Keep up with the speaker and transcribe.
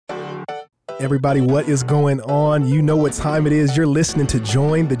Everybody, what is going on? You know what time it is. You're listening to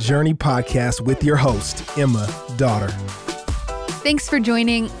Join the Journey podcast with your host, Emma Daughter. Thanks for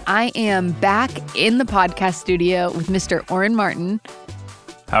joining. I am back in the podcast studio with Mr. Oren Martin.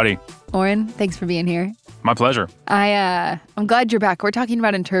 Howdy. Oren, thanks for being here. My pleasure. I'm glad you're back. We're talking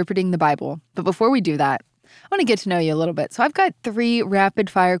about interpreting the Bible. But before we do that, I want to get to know you a little bit. So I've got 3 rapid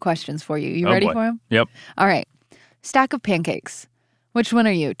fire questions for you. You ready for them? Yep. All right. Stack of pancakes. Which one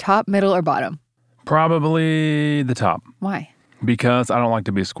are you, top, middle, or bottom? Probably the top. Why? Because I don't like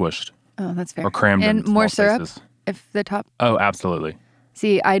to be squished. Oh, that's fair. Or crammed and in small more syrup spaces. if the top? Oh, absolutely.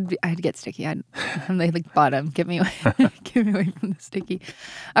 See, I'd get sticky. I'm like bottom. Get me away. Get me away from the sticky.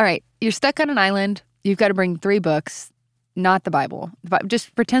 All right. You're stuck on an island. You've got to bring 3 books, not the Bible.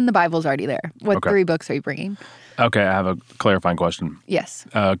 Just pretend the Bible's already there. What 3 books are you bringing? Okay, I have a clarifying question. Yes.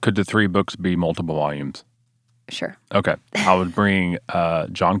 Could the 3 books be multiple volumes? Sure. Okay. I would bring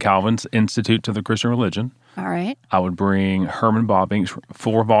John Calvin's Institute to the Christian Religion. All right. I would bring Herman Bobbing's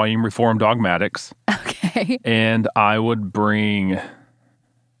 4-volume Reformed Dogmatics. Okay. And I would bring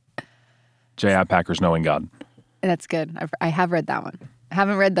J.I. Packer's Knowing God. That's good. I have read that one. I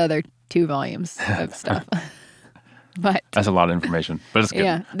haven't read the other 2 volumes of stuff. But that's a lot of information, but it's good.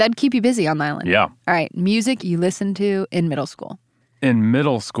 Yeah, that'd keep you busy on the island. Yeah. All right. Music you listened to in middle school. In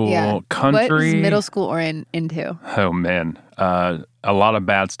middle school, country. What is middle school Oren into? Oh, man. A lot of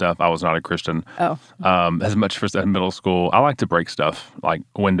bad stuff. I was not a Christian. Oh. As much as in middle school, I like to break stuff, like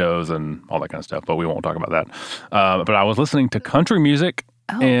windows and all that kind of stuff, but we won't talk about that. But I was listening to country music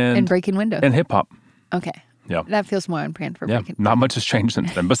and breaking windows. And hip-hop. Okay. Yeah. That feels more on brand for breaking. Not much has changed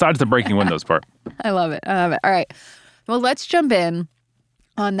since then, besides the breaking windows part. I love it. All right. Well, let's jump in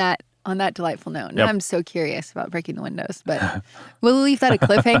on that delightful note. Now I'm so curious about breaking the windows, but we'll leave that a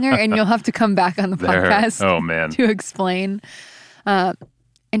cliffhanger and you'll have to come back on the podcast to explain.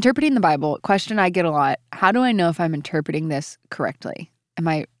 Interpreting the Bible, question I get a lot. How do I know if I'm interpreting this correctly?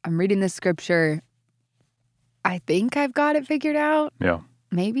 I'm reading this scripture. I think I've got it figured out. Yeah.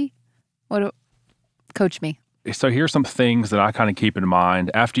 Maybe. Coach me. So here's some things that I kind of keep in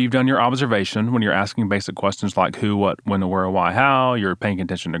mind after you've done your observation when you're asking basic questions like who, what, when, where, why, how. You're paying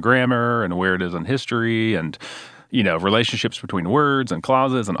attention to grammar and where it is in history and, relationships between words and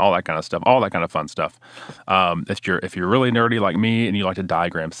clauses and all that kind of stuff, all that kind of fun stuff. If you're really nerdy like me and you like to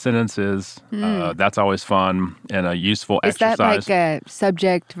diagram sentences, that's always fun and a useful exercise. Is that like a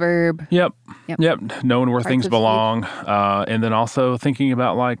subject, verb? Yep. Knowing where things belong. And then also thinking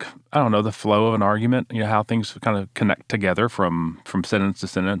about the flow of an argument, how things kind of connect together from sentence to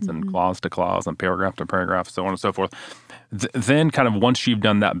sentence and clause to clause and paragraph to paragraph, so on and so forth. Then kind of once you've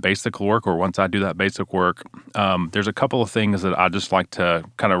done that basic work, or once I do that basic work, there's a couple of things that I just like to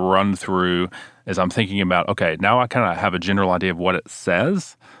kind of run through as I'm thinking about, okay, now I kind of have a general idea of what it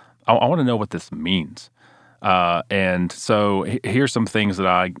says. I want to know what this means. And so here's some things that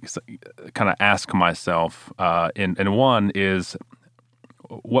I kind of ask myself. And one is,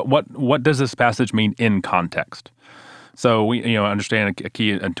 what does this passage mean in context? So we understand a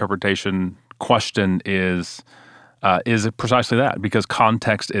key interpretation question is precisely that, because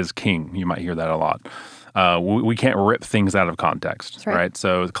context is king. You might hear that a lot. We can't rip things out of context, right?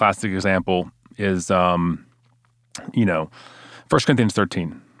 So the classic example is, 1 Corinthians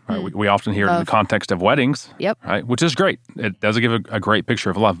 13. Right? We often hear it in the context of weddings, right? Which is great. It does give a great picture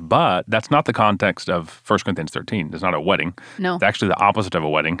of love, but that's not the context of 1 Corinthians 13. It's not a wedding. No. It's actually the opposite of a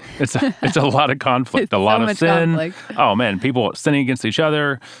wedding. It's a lot of conflict, a lot of sin. Conflict. Oh, man, people sinning against each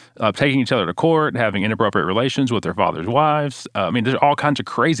other, taking each other to court, having inappropriate relations with their father's wives. There's all kinds of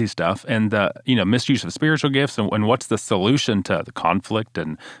crazy stuff, and misuse of spiritual gifts, and what's the solution to the conflict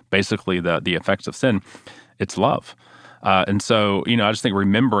and basically the effects of sin? It's love. And so, I just think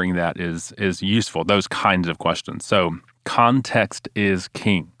remembering that is useful, those kinds of questions. So context is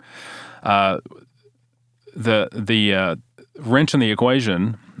king. The wrench in the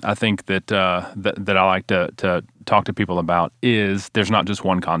equation, I think that I like to talk to people about is there's not just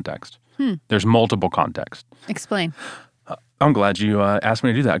one context. There's multiple contexts. Explain. I'm glad you asked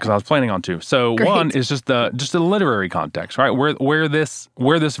me to do that because I was planning on to. So Great. One is just the literary context, right? Where this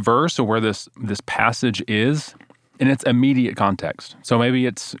verse or where this passage is in its immediate context. So maybe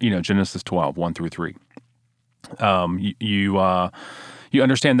it's Genesis 12, 1 through 3. You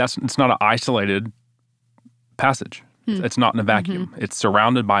understand it's not an isolated passage. It's not in a vacuum. It's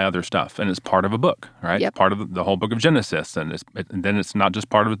surrounded by other stuff, and it's part of a book, right? Yep. It's part of the whole book of Genesis, and then it's not just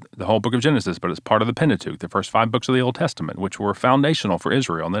part of the whole book of Genesis, but it's part of the Pentateuch, the first 5 books of the Old Testament, which were foundational for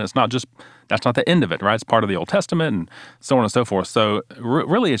Israel. And then that's not the end of it, right? It's part of the Old Testament and so on and so forth. So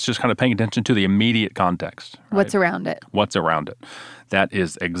really, it's just kind of paying attention to the immediate context. Right? What's around it. What's around it. That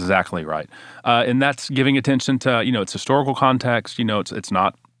is exactly right. And that's giving attention to, its historical context. It's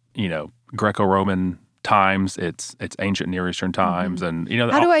not, Greco-Roman times. It's ancient Near Eastern times. And,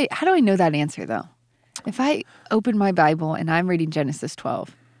 How do I know that answer, though? If I open my Bible and I'm reading Genesis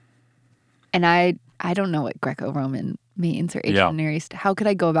 12, and I don't know what Greco-Roman means or ancient Near East, how could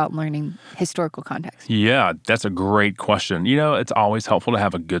I go about learning historical context? Yeah, that's a great question. It's always helpful to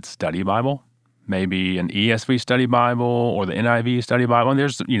have a good study Bible. Maybe an ESV study Bible or the NIV study Bible. And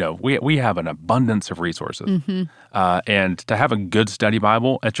there's, we have an abundance of resources. And to have a good study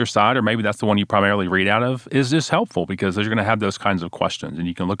Bible at your side, or maybe that's the one you primarily read out of, is just helpful because you're going to have those kinds of questions. And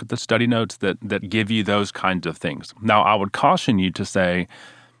you can look at the study notes that give you those kinds of things. Now, I would caution you to say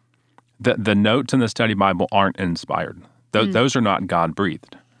that the notes in the study Bible aren't inspired. Those are not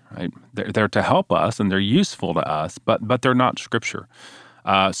God-breathed, right? They're to help us and they're useful to us, but they're not Scripture.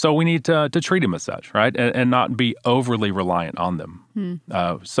 So we need to treat them as such, right? And not be overly reliant on them.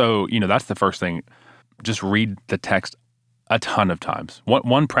 So that's the first thing. Just read the text a ton of times.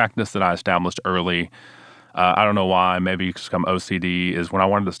 One practice that I established early, I don't know why, maybe it's become OCD, is when I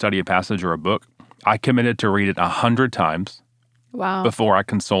wanted to study a passage or a book, I committed to read it 100 times before I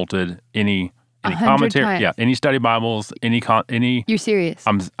consulted any commentary. Times. Yeah, any study Bibles, any. You're serious?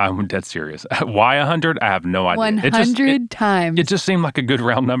 I'm dead serious. Why 100? I have no idea. 100 times. It just seemed like a good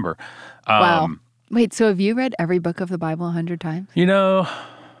round number. Wow. Wait, so have you read every book of the Bible 100 times? I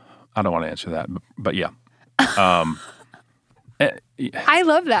don't want to answer that, but yeah. I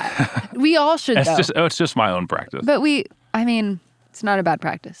love that. We all should, it's just my own practice. But it's not a bad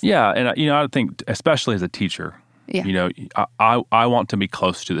practice. Yeah, and I think, especially as a teacher, I want to be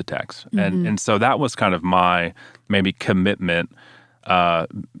close to the text. And so that was kind of my maybe commitment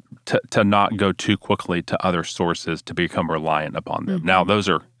to not go too quickly to other sources to become reliant upon them. Now, those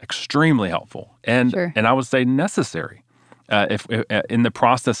are extremely helpful and I would say necessary if in the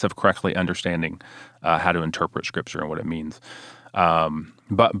process of correctly understanding how to interpret Scripture and what it means.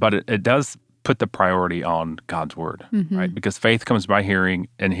 But it does put the priority on God's Word, right? Because faith comes by hearing,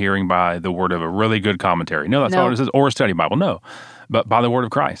 and hearing by the word of a really good commentary. No, that's not what it says, or a study Bible. No, but by the Word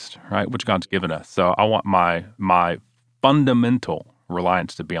of Christ, right, which God's given us. So I want my fundamental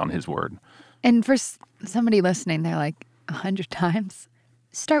reliance to be on His Word. And for somebody listening, they're like, 100 times?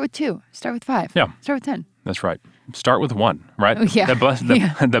 Start with 2. Start with 5. Yeah. Start with 10. That's right. Start with 1, right? Oh, yeah.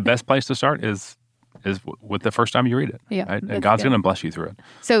 The best place to start is with the first time you read it. Yeah, right? And God's going to bless you through it.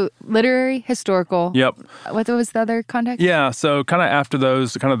 So literary, historical. Yep. What was the other context? Yeah. So kind of after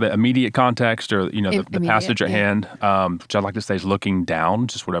those, kind of the immediate context, or the passage at hand, which I'd like to say is looking down,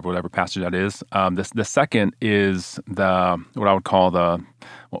 just whatever passage that is. The second is what I would call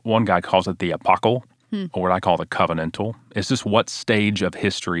one guy calls it the apocal. Or what I call the covenantal. It's just what stage of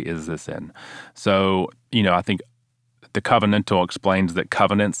history is this in? So, I think the covenantal explains that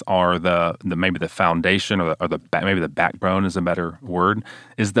covenants are the maybe the foundation or maybe the backbone is a better word,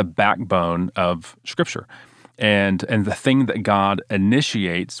 is the backbone of Scripture. And the thing that God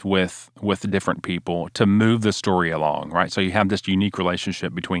initiates with different people to move the story along, right? So you have this unique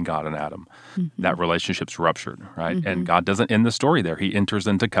relationship between God and Adam. That relationship's ruptured, right? And God doesn't end the story there. He enters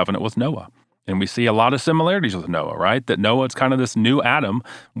into covenant with Noah. And we see a lot of similarities with Noah, right? That Noah's kind of this new Adam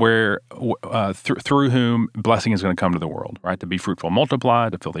where through whom blessing is going to come to the world, right? To be fruitful, multiply,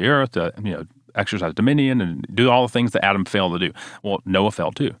 to fill the earth, to exercise dominion, and do all the things that Adam failed to do. Well, Noah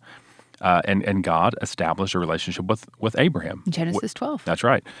failed too. And God established a relationship with Abraham. Genesis 12. That's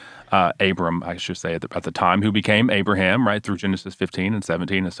right. Abram, I should say, at the time, who became Abraham, right, through Genesis 15 and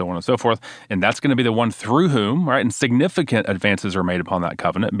 17 and so on and so forth. And that's going to be the one through whom, right, and significant advances are made upon that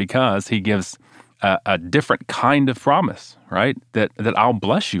covenant because he gives a different kind of promise, right, that I'll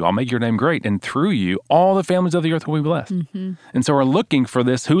bless you, I'll make your name great, and through you, all the families of the earth will be blessed. And so we're looking for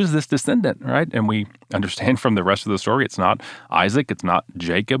this, who is this descendant, right? And we understand from the rest of the story, it's not Isaac, it's not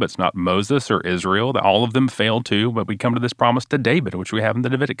Jacob, it's not Moses or Israel. All of them failed too, but we come to this promise to David, which we have in the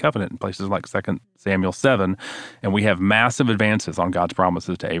Davidic covenant in places like 2 Samuel 7, and we have massive advances on God's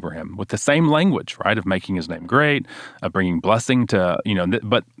promises to Abraham with the same language, right, of making his name great, of bringing blessing to,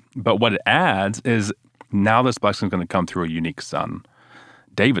 but what it adds is now this blessing is going to come through a unique son,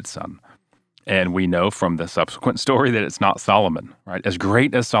 David's son. And we know from the subsequent story that it's not Solomon, right? As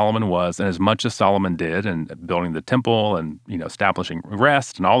great as Solomon was and as much as Solomon did in building the temple and, establishing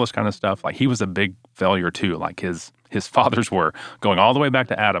rest and all this kind of stuff, like he was a big failure too. Like his his fathers were, going all the way back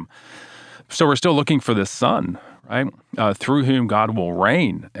to Adam. So we're still looking for this son, right? Through whom God will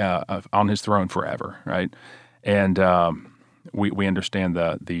reign on his throne forever, right? And we understand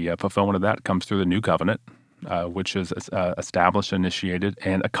the fulfillment of that comes through the new covenant, which is established, initiated,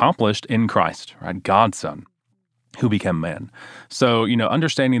 and accomplished in Christ, right? God's son, who became man. So,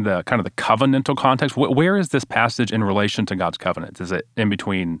 understanding the kind of the covenantal context, where is this passage in relation to God's covenant? Is it in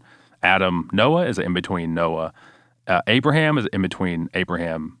between Adam, Noah? Is it in between Noah, Abraham? Is it in between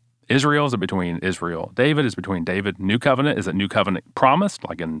Abraham, Israel? Is it between Israel, David? Is it between David, New Covenant? Is it New Covenant promised,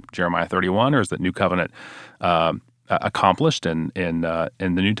 like in Jeremiah 31, or is it New Covenant accomplished in the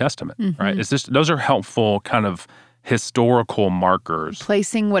New Testament, right? It's just, those are helpful kind of historical markers.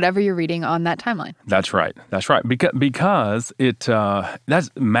 Placing whatever you're reading on that timeline. That's right. Because that's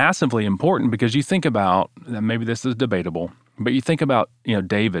massively important, because you think about, maybe this is debatable, but you think about,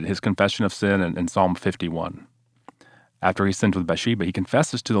 David, his confession of sin in Psalm 51. After he sinned with Bathsheba, he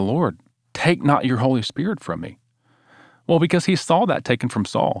confesses to the Lord, "Take not your Holy Spirit from me." Well, because he saw that taken from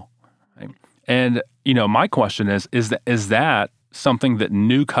Saul. Right? And, my question is that something that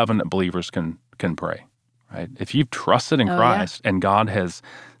new covenant believers can pray? Right? If you've trusted in Christ and God has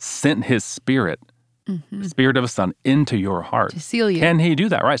sent his Spirit, the Spirit of his Son, into your heart, to seal you, can he do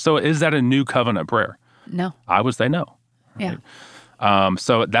that, right? So is that a new covenant prayer? No. I would say no. Right? Yeah.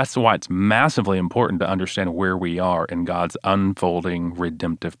 So that's why it's massively important to understand where we are in God's unfolding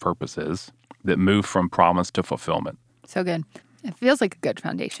redemptive purposes that move from promise to fulfillment. So good. It feels like a good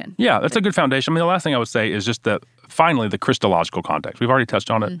foundation. Yeah, that's a good foundation. I mean, the last thing I would say is just finally, the Christological context. We've already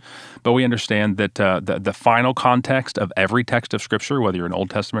touched on it, but we understand that the final context of every text of Scripture, whether you're in Old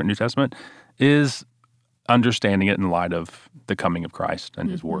Testament or New Testament, is understanding it in light of the coming of Christ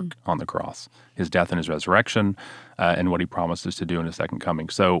and his work on the cross, his death and his resurrection, and what he promises to do in his second coming.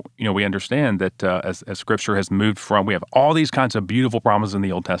 So, we understand that as Scripture has moved from, we have all these kinds of beautiful promises in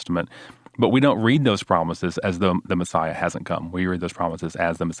the Old Testament, but we don't read those promises as the Messiah hasn't come. We read those promises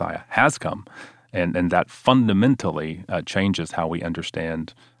as the Messiah has come. And that fundamentally changes how we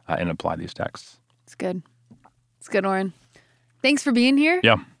understand and apply these texts. It's good. It's good, Oren. Thanks for being here.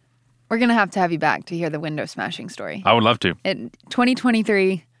 Yeah. We're going to have you back to hear the window smashing story. I would love to. In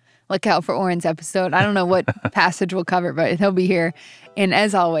 2023, look out for Oren's episode. I don't know what passage we'll cover, but he'll be here. And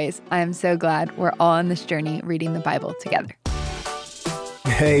as always, I am so glad we're all on this journey reading the Bible together.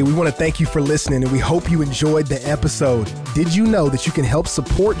 Hey, we want to thank you for listening, and we hope you enjoyed the episode. Did you know that you can help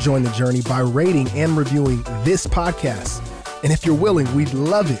support Join the Journey by rating and reviewing this podcast? And if you're willing, we'd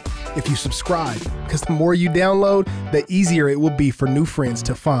love it if you subscribe, because the more you download, the easier it will be for new friends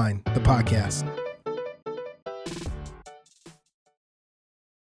to find the podcast.